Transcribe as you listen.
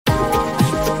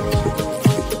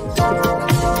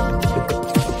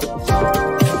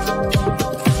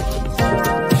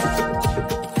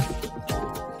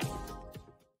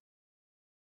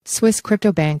Swiss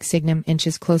crypto bank Sygnum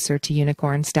inches closer to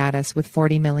unicorn status with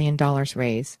 $40 million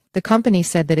raise. The company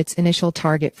said that its initial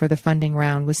target for the funding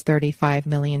round was $35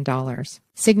 million.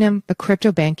 Sygnum, a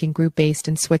crypto banking group based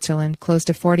in Switzerland, closed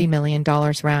a $40 million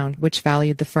round, which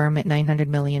valued the firm at $900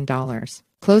 million.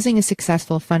 Closing a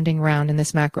successful funding round in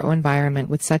this macro environment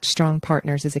with such strong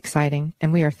partners is exciting,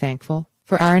 and we are thankful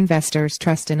for our investors'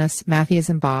 trust in us, Mathias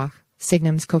Imbach,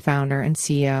 Sygnum's co-founder and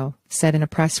CEO, said in a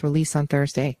press release on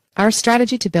Thursday. Our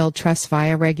strategy to build trust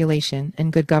via regulation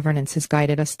and good governance has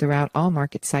guided us throughout all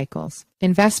market cycles.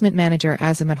 Investment manager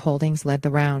Azimut Holdings led the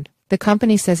round. The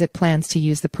company says it plans to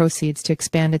use the proceeds to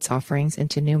expand its offerings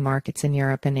into new markets in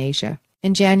Europe and Asia.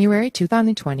 In January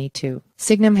 2022,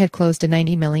 Sygnum had closed a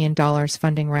 $90 million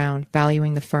funding round,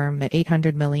 valuing the firm at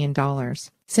 $800 million.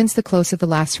 Since the close of the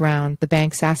last round, the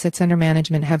bank's assets under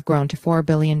management have grown to $4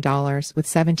 billion,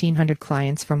 with 1,700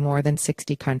 clients from more than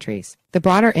 60 countries. The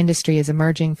broader industry is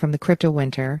emerging from the crypto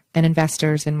winter, and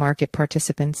investors and market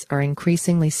participants are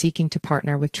increasingly seeking to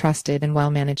partner with trusted and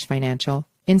well-managed financial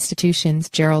institutions.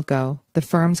 Gerald Go, the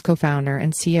firm's co-founder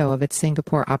and CEO of its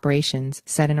Singapore operations,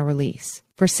 said in a release.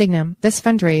 For Sygnum, this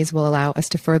fundraise will allow us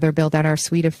to further build out our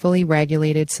suite of fully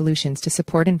regulated solutions to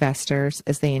support investors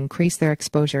as they increase their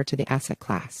exposure to the asset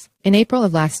class. In April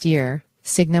of last year,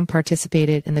 Sygnum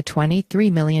participated in the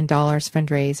 $23 million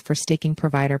fundraise for staking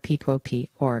provider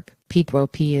P2P.org.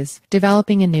 P2P is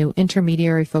developing a new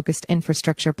intermediary-focused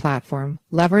infrastructure platform,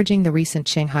 leveraging the recent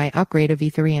Shanghai upgrade of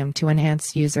Ethereum to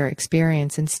enhance user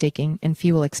experience in staking and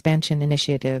fuel expansion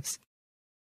initiatives.